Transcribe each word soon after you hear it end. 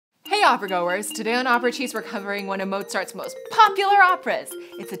opera-goers! Today on Opera Cheese we're covering one of Mozart's most popular operas.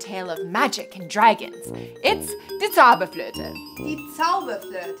 It's a tale of magic and dragons. It's Die Zauberflöte. Die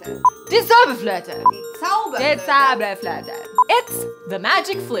Zauberflöte. Die Zauberflöte. Die Zauberflöte. Die Zauberflöte. It's the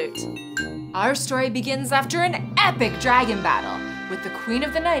magic flute. Our story begins after an epic dragon battle, with the Queen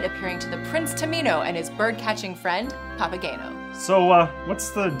of the Night appearing to the Prince Tamino and his bird-catching friend, Papageno. So,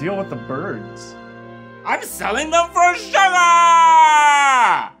 what's the deal with the birds? I'm selling them for sugar!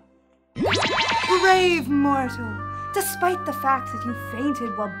 Brave mortal! Despite the fact that you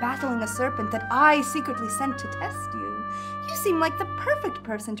fainted while battling a serpent that I secretly sent to test you, you seem like the perfect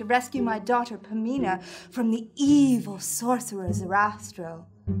person to rescue my daughter Pamina from the evil sorcerer Zarastro.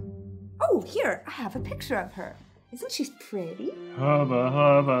 Oh, here, I have a picture of her. Isn't she pretty? Hubba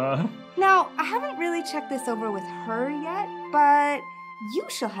hubba. Now, I haven't really checked this over with her yet, but you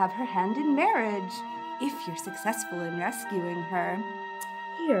shall have her hand in marriage if you're successful in rescuing her.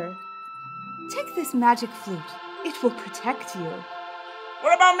 Here, take this magic flute. It will protect you.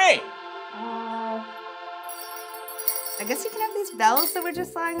 What about me? I guess you can have these bells that were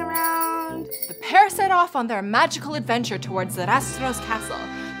just lying around. The pair set off on their magical adventure towards Zarastro's castle,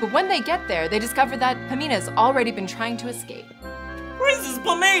 but when they get there, they discover that Pamina's already been trying to escape. Princess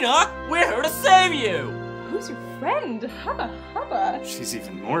Pamina, we're here to save you! Who's your friend? Hubba hubba. She's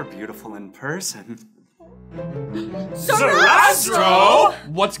even more beautiful in person. Zarastro!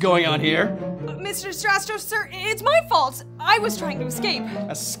 What's going on here? Mr. Zarastro, sir, it's my fault. I was trying to escape.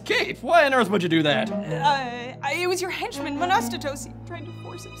 Escape? Why on earth would you do that? It was your henchman, Monostatos. He tried to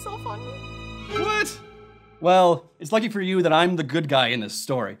force himself on me. What? Well, it's lucky for you that I'm the good guy in this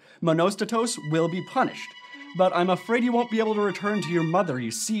story. Monostatos will be punished. But I'm afraid you won't be able to return to your mother.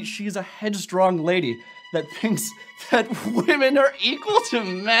 You see, she's a headstrong lady that thinks that women are equal to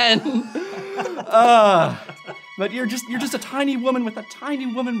men. But you're just a tiny woman with a tiny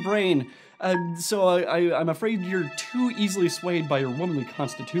woman brain. So I'm afraid you're too easily swayed by your womanly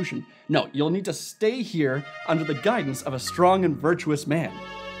constitution. No, you'll need to stay here under the guidance of a strong and virtuous man.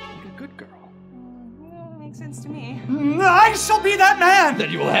 Like a good girl. That makes sense to me. I shall be that man!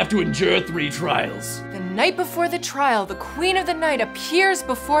 Then you will have to endure 3 trials. The night before the trial, the Queen of the Night appears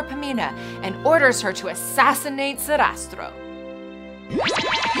before Pamina and orders her to assassinate Zarastro.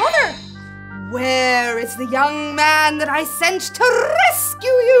 Mother! Where is the young man that I sent to rescue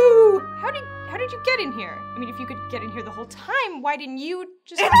you? How did you get in here? I mean, if you could get in here the whole time, why didn't you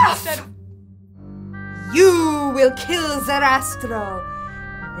just instead of... You will kill Zarastro.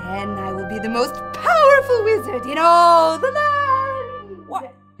 Then I will be the most powerful wizard in all the land.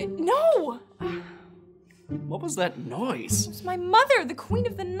 What? No! What was that noise? It was my mother, the Queen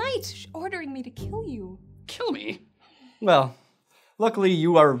of the Night, ordering me to kill you. Kill me? Well, luckily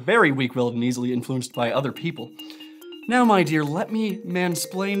you are very weak-willed and easily influenced by other people. Now, my dear, let me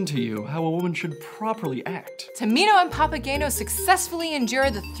mansplain to you how a woman should properly act. Tamino and Papageno successfully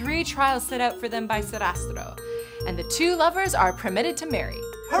endure the 3 trials set out for them by Zarastro, and the 2 lovers are permitted to marry.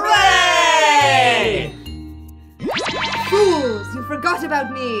 Hooray! Fools, you forgot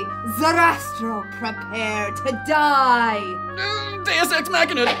about me. Zarastro, prepare to die. Deus Ex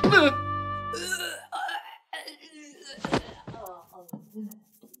Machina!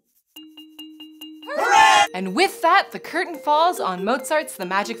 And with that, the curtain falls on Mozart's The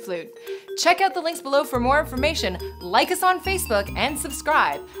Magic Flute. Check out the links below for more information, like us on Facebook, and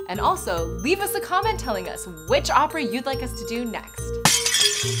subscribe. And also, leave us a comment telling us which opera you'd like us to do next.